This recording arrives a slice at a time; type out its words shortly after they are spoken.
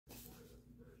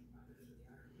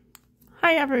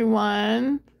Hi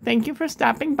everyone, thank you for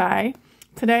stopping by.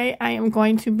 Today I am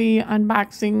going to be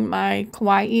unboxing my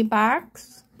Kawaii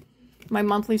box, my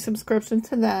monthly subscription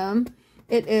to them.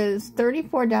 It is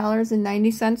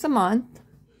 $34.90 a month.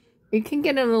 You can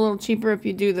get it a little cheaper if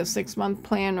you do the 6-month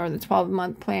plan or the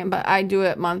 12-month plan, but I do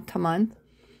it month to month.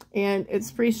 And it's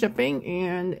free shipping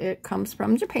and it comes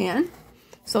from Japan.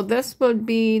 So this would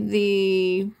be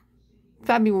the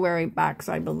February box,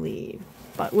 I believe.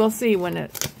 But we'll see when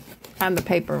it on the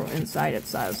paper inside it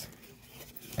says.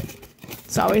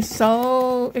 It's always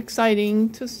so exciting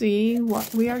to see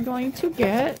what we are going to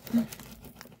get.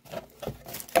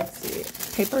 Let's see.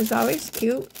 Paper is always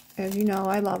cute. As you know,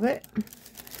 I love it.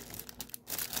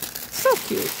 So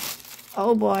cute.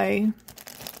 Oh boy.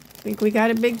 I think we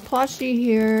got a big plushie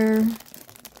here.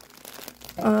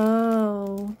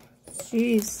 Oh,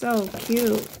 she's so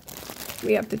cute.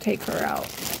 We have to take her out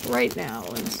right now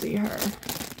and see her.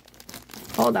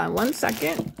 Hold on one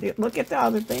second. Look at the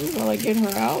other things while I get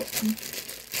her out.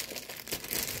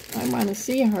 I want to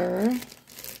see her.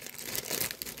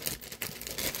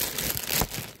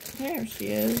 There she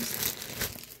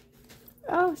is.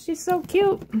 Oh, she's so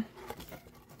cute.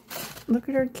 Look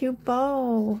at her cute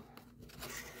bow.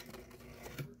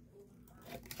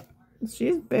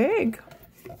 She's big.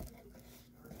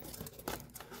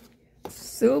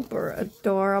 Super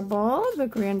adorable. The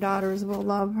granddaughters will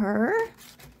love her.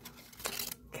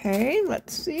 Okay,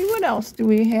 let's see. What else do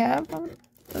we have?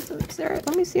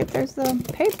 Let me see if there's the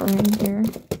paper in here.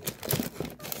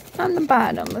 On the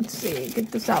bottom. Let's see.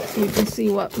 Get this out so you can see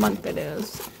what month it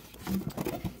is.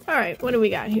 Alright, what do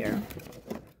we got here?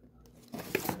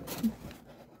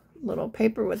 Little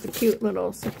paper with a cute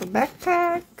little zipper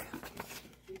backpack.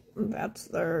 That's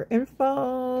their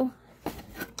info.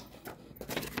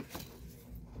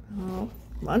 Oh,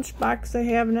 lunchbox they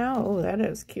have now. Oh, that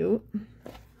is cute.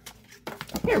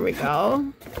 Here we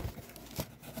go.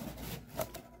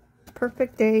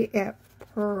 Perfect day at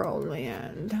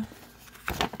Pearland.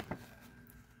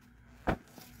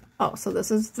 Oh, so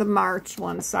this is the March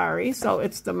one, sorry. So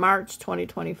it's the March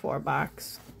 2024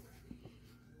 box.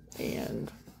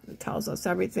 And it tells us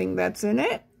everything that's in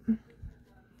it.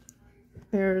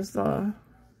 There's the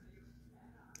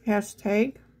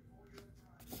hashtag.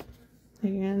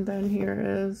 And then here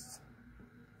is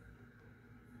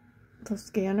the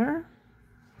scanner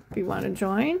if you want to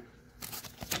join.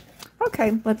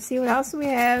 Okay, let's see what else we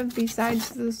have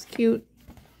besides this cute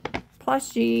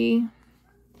plushie.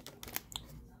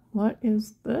 What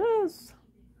is this?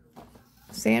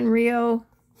 Sanrio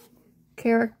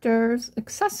characters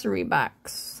accessory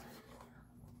box.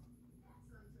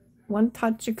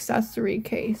 One-touch accessory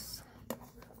case.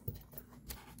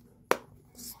 It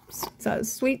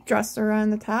says sweet dresser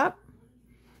on the top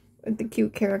with the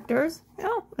cute characters.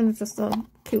 Oh, and it's just a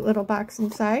cute little box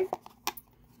inside.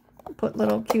 Put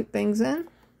little cute things in.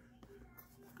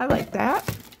 I like that.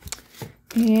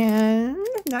 And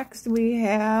next we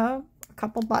have a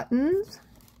couple buttons.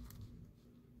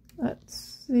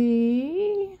 Let's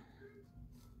see.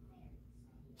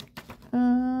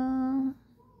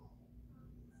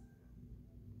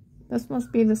 This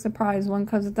must be the surprise one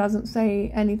because it doesn't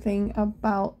say anything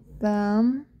about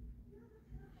them.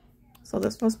 So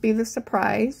this must be the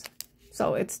surprise.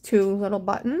 So it's 2 little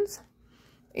buttons.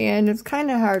 And it's kind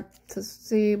of hard to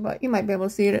see, but you might be able to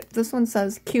see it. This one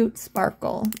says cute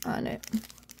sparkle on it.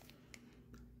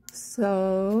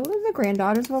 So the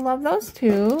granddaughters will love those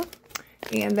too.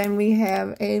 And then we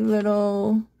have a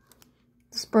little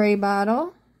spray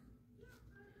bottle.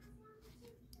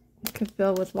 You can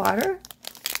fill with water.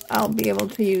 I'll be able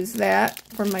to use that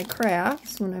for my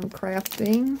crafts when I'm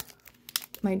crafting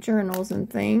my journals and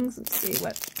things. Let's see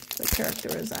what the character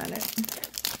is on it.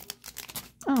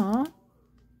 Aw.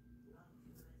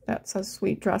 That says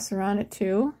sweet dresser on it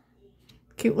too.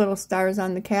 Cute little stars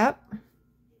on the cap.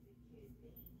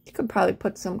 You could probably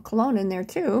put some cologne in there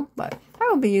too, but I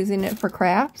will be using it for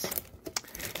crafts.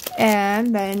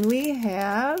 And then we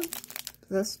have,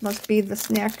 this must be the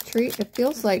snack treat. It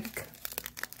feels like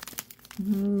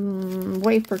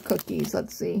wafer cookies.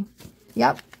 Let's see.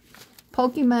 Yep.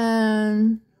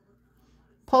 Pokemon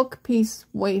Poke Piece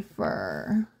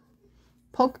wafer.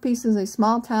 Poke Piece is a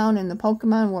small town in the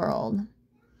Pokemon world.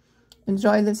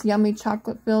 Enjoy this yummy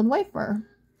chocolate-filled wafer.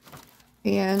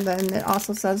 And then it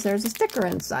also says there's a sticker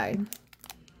inside.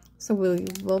 So we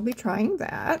will be trying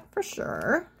that for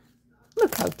sure.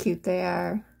 Look how cute they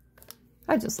are.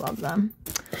 I just love them.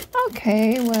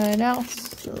 Okay, what else?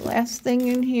 The last thing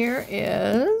in here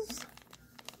is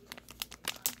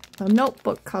a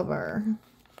notebook cover.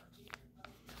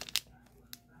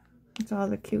 It's all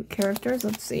the cute characters.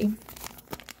 Let's see.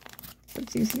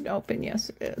 It's easy to open. Yes,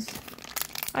 it is.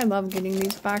 I love getting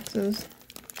these boxes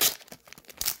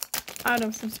out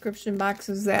of subscription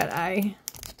boxes that I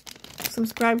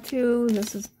subscribe to.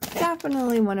 This is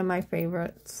definitely one of my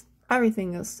favorites.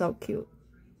 Everything is so cute.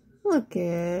 Look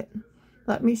at,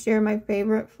 let me share my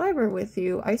favorite flavor with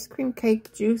you. Ice cream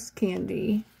cake juice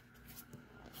candy.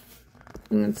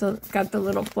 And so it's got the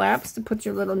little flaps to put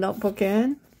your little notebook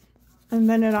in. And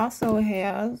then it also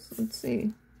has, let's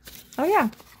see. Oh yeah,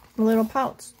 a little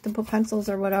pouch to put pencils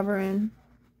or whatever in.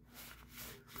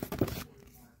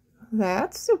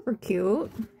 That's super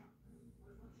cute.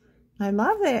 I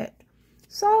love it.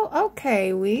 So,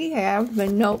 okay, we have the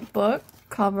notebook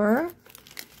cover.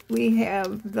 We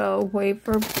have the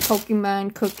wafer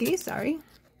Pokemon cookie,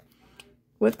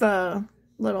 with a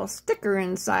little sticker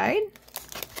inside.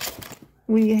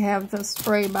 We have the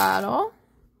spray bottle.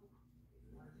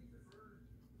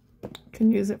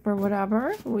 Can use it for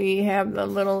whatever. We have the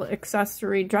little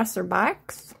accessory dresser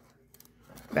box.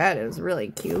 That is really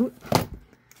cute.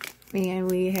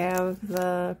 And we have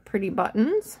the pretty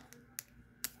buttons.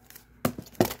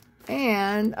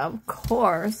 And, of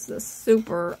course, the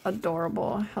super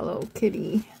adorable Hello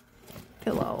Kitty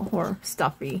pillow, or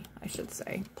stuffy, I should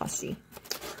say, plushie.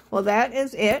 Well, that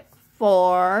is it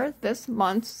for this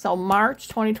month. So, March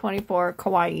 2024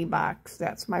 Kawaii box.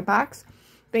 That's my box.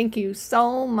 Thank you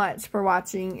so much for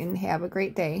watching, and have a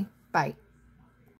great day. Bye.